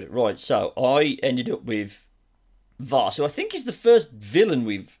guy. You could. Right, so I ended up with Vars, who I think is the first villain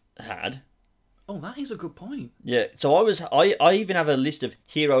we've had. Oh, that is a good point. Yeah, so I even have a list of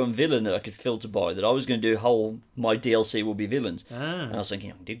hero and villain that I could filter by, that I was going to do my DLC will be villains. And I was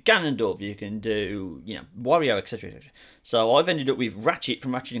thinking, I can do Ganondorf, you can do, Wario, etc. So I've ended up with Ratchet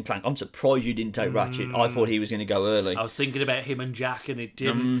from Ratchet and Clank. I'm surprised you didn't take Ratchet. I thought he was going to go early. I was thinking about him and Jack, and it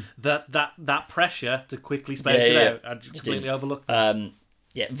didn't. That pressure to quickly space it out, I just completely overlooked that.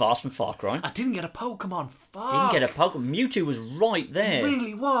 Vars from Far Cry. I didn't get a Pokemon. Fuck. Didn't get a Pokemon. Mewtwo was right there. It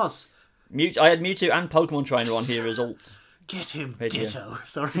really was. I had Mewtwo and Pokemon Trainer on here as alts. Get him, Ditto.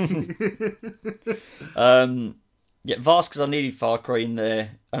 Sorry. Vars, because I needed Far Cry in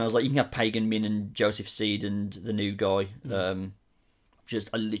there, and I was like, you can have Pagan Min and Joseph Seed and the new guy. I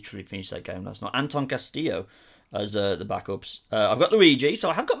literally finished that game last night. Anton Castillo as the backups. I've got Luigi, so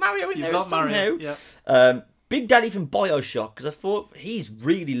I have got Mario in there somehow. Mario, yeah. Big Daddy from Bioshock, because I thought he's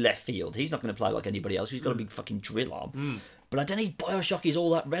really left field. He's not going to play like anybody else. He's got a big fucking drill arm. But I don't think Bioshock is all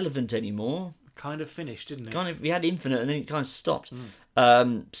that relevant anymore. Kind of finished, didn't it? We had Infinite and then it kind of stopped.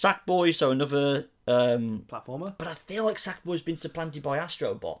 Sackboy, so another... platformer. But I feel like Sackboy's been supplanted by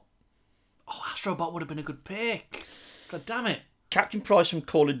Astrobot. Oh, Astrobot would have been a good pick. God damn it. Captain Price from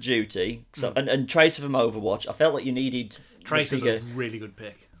Call of Duty and Tracer from Overwatch. I felt like you needed... Tracer's a really good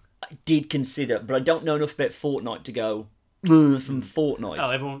pick. I did consider, but I don't know enough about Fortnite to go from Fortnite.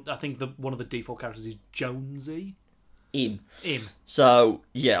 Oh, I think one of the default characters is Jonesy. Him. So,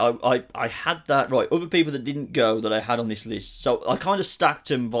 yeah, I had that, right. Other people that didn't go that I had on this list. So I kind of stacked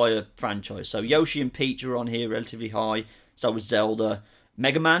them via franchise. So Yoshi and Peach are on here relatively high. So was Zelda.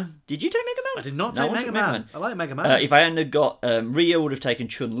 Mega Man. Did you take Mega Man? I did not take Mega Man. I like Mega Man. If I hadn't have got Ryo, I would have taken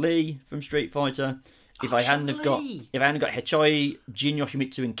Chun-Li from Street Fighter. If I hadn't got Hechai, Jin,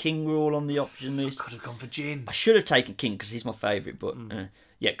 Yoshimitsu, and King were all on the option list. I could have gone for Jin. I should have taken King because he's my favourite. But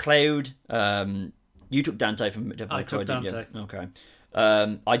Cloud. You took Dante from Devil May Cry, didn't you? Okay.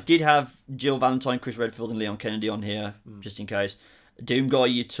 I did have Jill Valentine, Chris Redfield, and Leon Kennedy on here just in case. Doom Guy,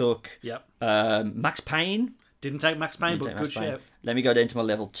 you took. Yep. Max Payne. Didn't take Max Payne, but good shout. Let me go down to my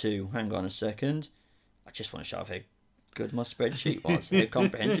level 2. Hang on a second. I just want to show off how good my spreadsheet was. How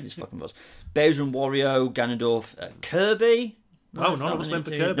comprehensive this fucking was. Bowser and Wario, Ganondorf, Kirby. Oh, none of us went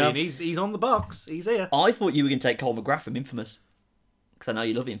for Kirby, and he's on the box. He's here. I thought you were going to take Cole McGrath from Infamous. Because I know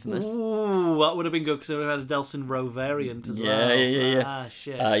you love Infamous. Ooh, that would have been good because we would have had a Delsin Rowe variant as well. Yeah. Ah,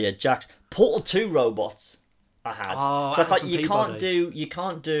 shit. Jax. Portal 2 robots I had. Oh, so it's like you can't do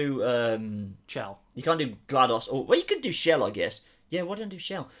Shell. You can't do GLaDOS. You could do Shell, I guess. Yeah, why don't I do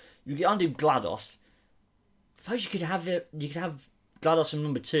Shell? You can't do GLaDOS. I suppose you could have GLaDOS from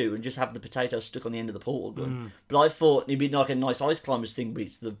number 2 and just have the potato stuck on the end of the portal gun. But I thought it'd be like a nice Ice Climbers thing, but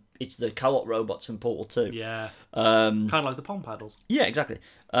it's the co-op robots from Portal 2. Yeah. Kind of like the Pong Paddles. Yeah, exactly.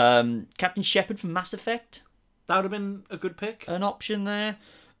 Captain Shepard from Mass Effect. That would have been a good pick. An option there.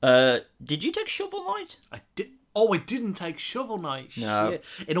 Did you take Shovel Knight? I did. Oh, I didn't take Shovel Knight. No. Shit.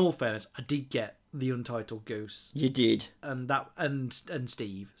 In all fairness, I did get the Untitled Goose. You did. And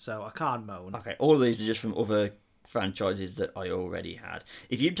Steve, so I can't moan. Okay, all of these are just from other franchises that I already had.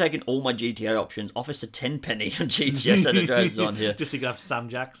 If you'd taken all my GTA options, off us a 10p on GTA San Andreas on here. Just so you could have Sam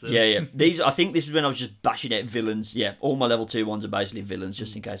Jackson. Yeah. I think this was when I was just bashing out villains. Yeah, all my level 2 ones are basically villains,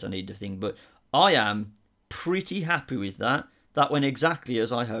 just in case I need the thing. But I am pretty happy with that. That went exactly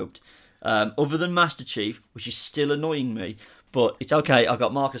as I hoped. Other than Master Chief, which is still annoying me, but it's okay. I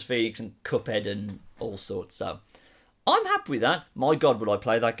got Marcus Phoenix and Cuphead and all sorts, so I'm happy with that. My God, would I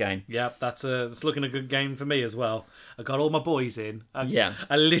play that game? Yeah, that's looking a good game for me as well. I got all my boys in. Yeah.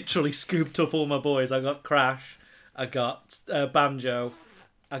 I literally scooped up all my boys. I got Crash, I got Banjo,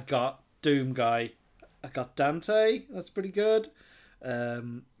 I got Doom Guy, I got Dante. That's pretty good.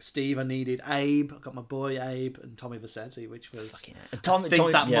 Steve, I needed Abe. I got my boy Abe and Tommy Vercetti, which was Tommy, I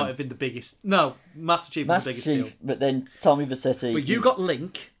think that might have been the biggest. No, Master Chief was the biggest deal. But then Tommy Vercetti. But you got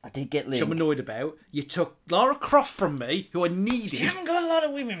Link. I did get Link. Which I'm annoyed about. You took Lara Croft from me, who I needed. You haven't got a lot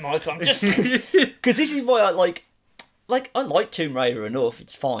of women, Michael. I'm just because this is why I like I like Tomb Raider enough.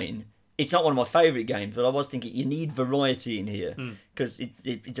 It's fine. It's not one of my favourite games, but I was thinking you need variety in here because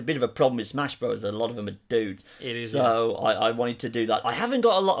it's a bit of a problem with Smash Bros. A lot of them are dudes. It is. So yeah. I wanted to do that. I haven't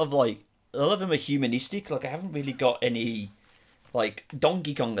got a lot of a lot of them are humanistic. Like I haven't really got any. Like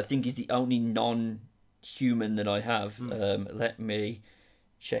Donkey Kong, I think is the only non-human that I have. Let me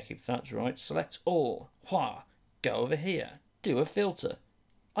check if that's right. Select all. Go over here. Do a filter.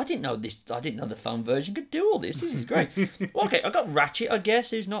 I didn't know this. I didn't know the phone version could do all this. This is great. Well, okay, I got Ratchet, I guess,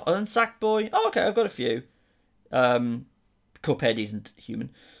 who's not. And Sackboy. Oh, okay, I've got a few. Cuphead isn't human,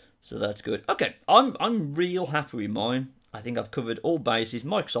 so that's good. Okay, I'm real happy with mine. I think I've covered all bases.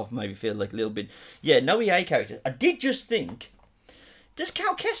 Microsoft maybe feel like a little bit. Yeah, no EA characters. I did just think, does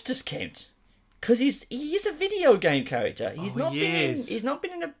Cal Kestis count? Because he is a video game character. He's not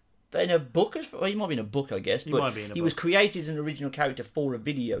been in a book. Well, he might be in a book, I guess. But he was created as an original character for a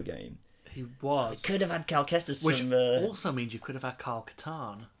video game. He was. So we could have had Cal Kestis Which from. Also means you could have had Carl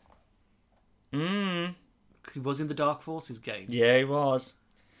Katarn. Mm. He was in the Dark Forces games. Yeah, he was.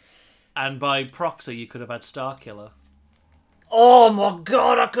 And by proxy, you could have had Starkiller. Oh my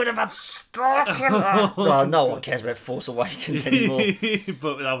God! I could have had Starkiller. Well, no one cares about Force Awakens anymore.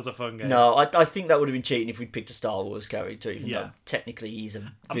 But that was a fun game. No, I think that would have been cheating if we'd picked a Star Wars character, even though technically he's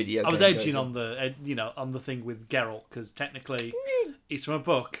a video. I was game edging on the on the thing with Geralt because technically it's from a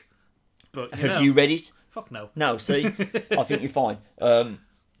book. But have you read it? Fuck no. No, see, I think you're fine.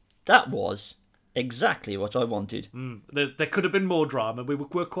 That was exactly what I wanted. There could have been more drama. We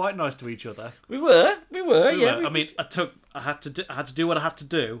were quite nice to each other. We were. Yeah. I mean, I had to do what I had to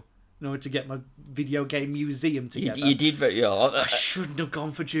do in order to get my video game museum together. You did very. Yeah, I shouldn't have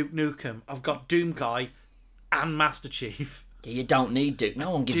gone for Duke Nukem. I've got Doom Guy and Master Chief. You don't need Duke.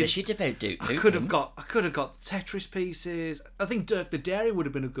 No one gives a shit about Duke Nukem. I could have got Tetris pieces. I think Dirk the Daring would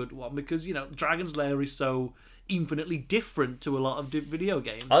have been a good one because Dragon's Lair is so infinitely different to a lot of video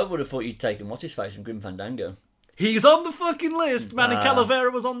games. I would have thought you'd taken what's his face from Grim Fandango. He's on the fucking list. Manny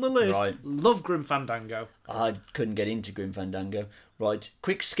Calavera was on the list. Right. Love Grim Fandango. I couldn't get into Grim Fandango. Right,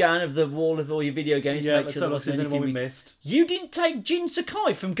 quick scan of the wall of all your video games to make sure there wasn't anything we missed. You didn't take Jin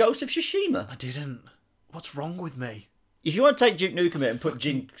Sakai from Ghost of Tsushima. I didn't. What's wrong with me? If you want to take Duke Nukem and put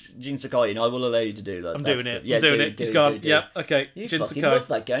Jin Sakai in, I will allow you to do that. I'm doing it. I'm doing it. He's gone. Yeah, okay. You Jin fucking Sakai. Love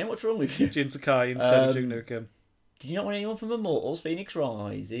that game. What's wrong with you? Jin Sakai instead of Duke Nukem. Do you not want anyone from Immortals, Phoenix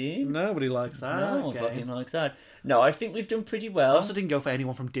Rising? Nobody likes that. No one fucking likes that. No, I think we've done pretty well. I also didn't go for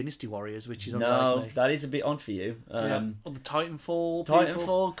anyone from Dynasty Warriors, which is unlikely. No, that is a bit odd for you. Or the Titanfall.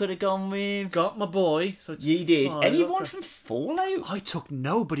 Titanfall could have gone with. Got my boy. So it's you did. Anyone from Fallout? I took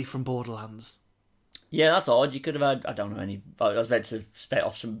nobody from Borderlands. Yeah, that's odd. You could have had. I don't know any. I was about to spit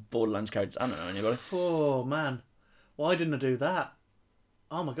off some Borderlands characters. I don't know anybody. Oh man, why didn't I do that?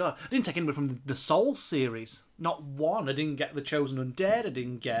 Oh my God, I didn't take anybody from the Soul series. Not one. I didn't get the Chosen Undead. I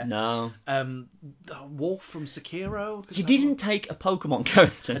didn't get Wolf from Sekiro. You didn't take a Pokemon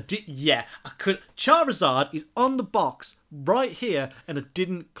character. I could. Charizard is on the box right here, and I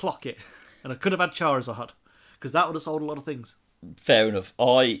didn't clock it. And I could have had Charizard because that would have sold a lot of things. Fair enough.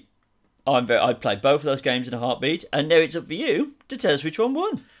 I played both of those games in a heartbeat, and now it's up for you to tell us which one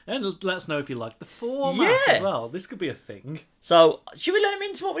won. And let us know if you like the format as well. This could be a thing. So, should we let them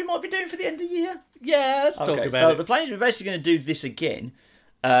into what we might be doing for the end of the year? Yeah, let's talk about it. So, the plan is we're basically going to do this again,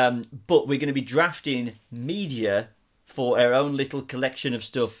 but we're going to be drafting media for our own little collection of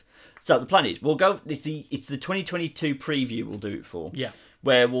stuff. So, the plan is we'll go. It's the 2022 preview. We'll do it for. Yeah.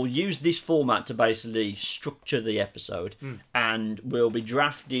 Where we'll use this format to basically structure the episode, and we'll be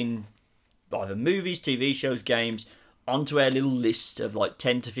drafting either movies, TV shows, games onto our little list of like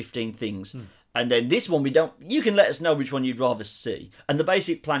 10 to 15 things. And then this one you can let us know which one you'd rather see. And the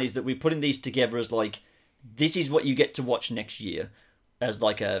basic plan is that we're putting these together as like this is what you get to watch next year as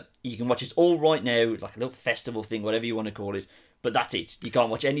like you can watch it all right now, like a little festival thing, whatever you want to call it. But that's it. You can't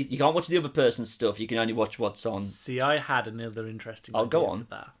watch you can't watch the other person's stuff. You can only watch what's on. See, I had another interesting. I'll go idea on. for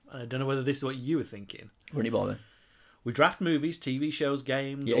that. I don't know whether this is what you were thinking. Run it by me. We draft movies, TV shows,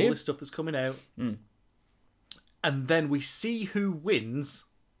 games, all this stuff that's coming out, and then we see who wins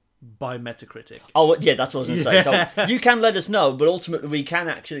by Metacritic. Oh, yeah, that's what I was going to say. So you can let us know, but ultimately we can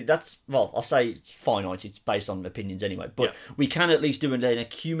actually... I'll say it's finite. It's based on opinions anyway. But we can at least do a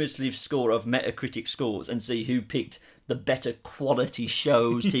cumulative score of Metacritic scores and see who picked the better quality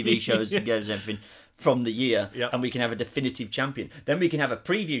shows, TV shows, games, everything from the year, and we can have a definitive champion. Then we can have a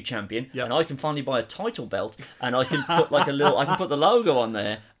preview champion, and I can finally buy a title belt, and I can put I can put the logo on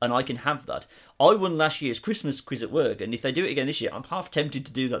there, and I can have that. I won last year's Christmas quiz at work, and if they do it again this year, I'm half tempted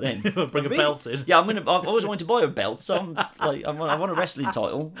to do that then. Bring a belt in. Yeah, I've always wanted to buy a belt, so I want a wrestling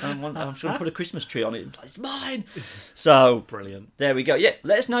title. I'm just going to put a Christmas tree on it. It's mine. So Brilliant. There we go. Yeah,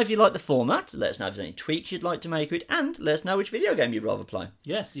 let us know if you like the format. Let us know if there's any tweaks you'd like to make with it, and let us know which video game you'd rather play.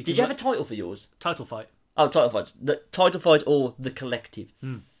 Yes. Did you have a title for yours? Title Fight? Oh, Title Fight. The Title Fight or The Collective.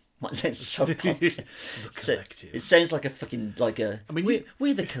 Might sound so The Collective. It sounds like a fucking I mean,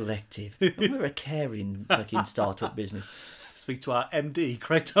 we're the Collective, and we're a caring fucking startup business. Speak to our MD,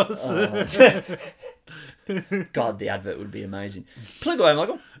 Kratos. God, the advert would be amazing. Plug away,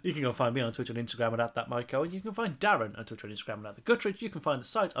 Michael. You can go find me on Twitter and Instagram at @thatmyco, and you can find Darren on Twitter and Instagram at @theguttridge. You can find the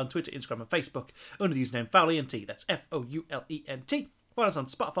site on Twitter, Instagram, and Facebook under the username FoulENT. That's FOULENT. Find us on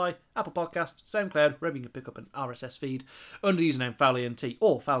Spotify, Apple Podcasts, SoundCloud, wherever you can pick up an RSS feed under the username FoulENT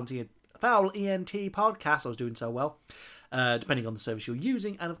or Foul ENT Podcast. I was doing so well, depending on the service you're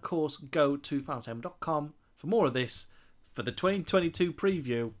using. And of course, go to FoulEntertainment.com for more of this, for the 2022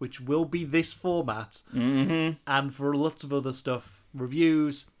 preview, which will be this format, and for lots of other stuff,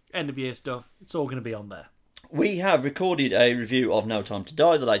 reviews, end of year stuff. It's all going to be on there. We have recorded a review of No Time to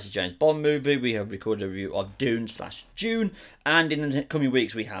Die, the latest James Bond movie. We have recorded a review of Dune/June. And in the coming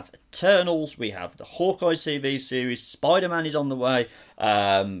weeks, we have Eternals. We have the Hawkeye TV series. Spider-Man is on the way.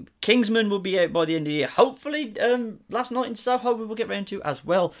 Kingsman will be out by the end of the year. Hopefully, Last Night in Soho we will get round to as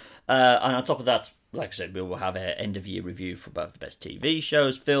well. And on top of that, like I said, we will have an end-of-year review for both the best TV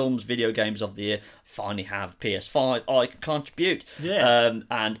shows, films, video games of the year. Finally have PS5. I can contribute. Yeah.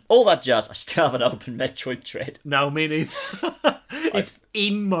 And all that jazz. I still haven't opened Metroid Dread. No, me neither. It's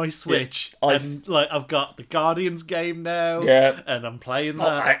in my Switch. Yeah, and I've got the Guardians game now. Yeah. And I'm playing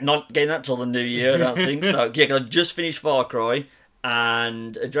that. I'm not getting that till the new year, I don't think so. Yeah, 'cause I just finished Far Cry.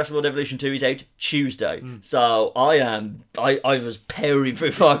 And Jurassic World Evolution 2 is out Tuesday. So I was powering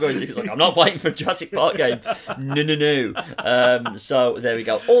through Far Cry 6. Like, I'm not waiting for a Jurassic Park game. No. So there we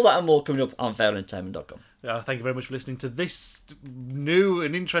go. All that and more coming up on FoulEntertainment.com. Thank you very much for listening to this new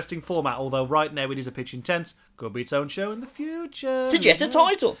and interesting format. Although right now it is a pitch intense. Could be its own show in the future. Suggest a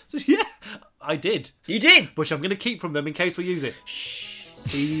title. Yeah, I did. You did. Which I'm going to keep from them in case we use it. Shh.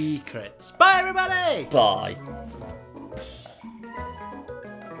 Secrets. Bye, everybody. Bye.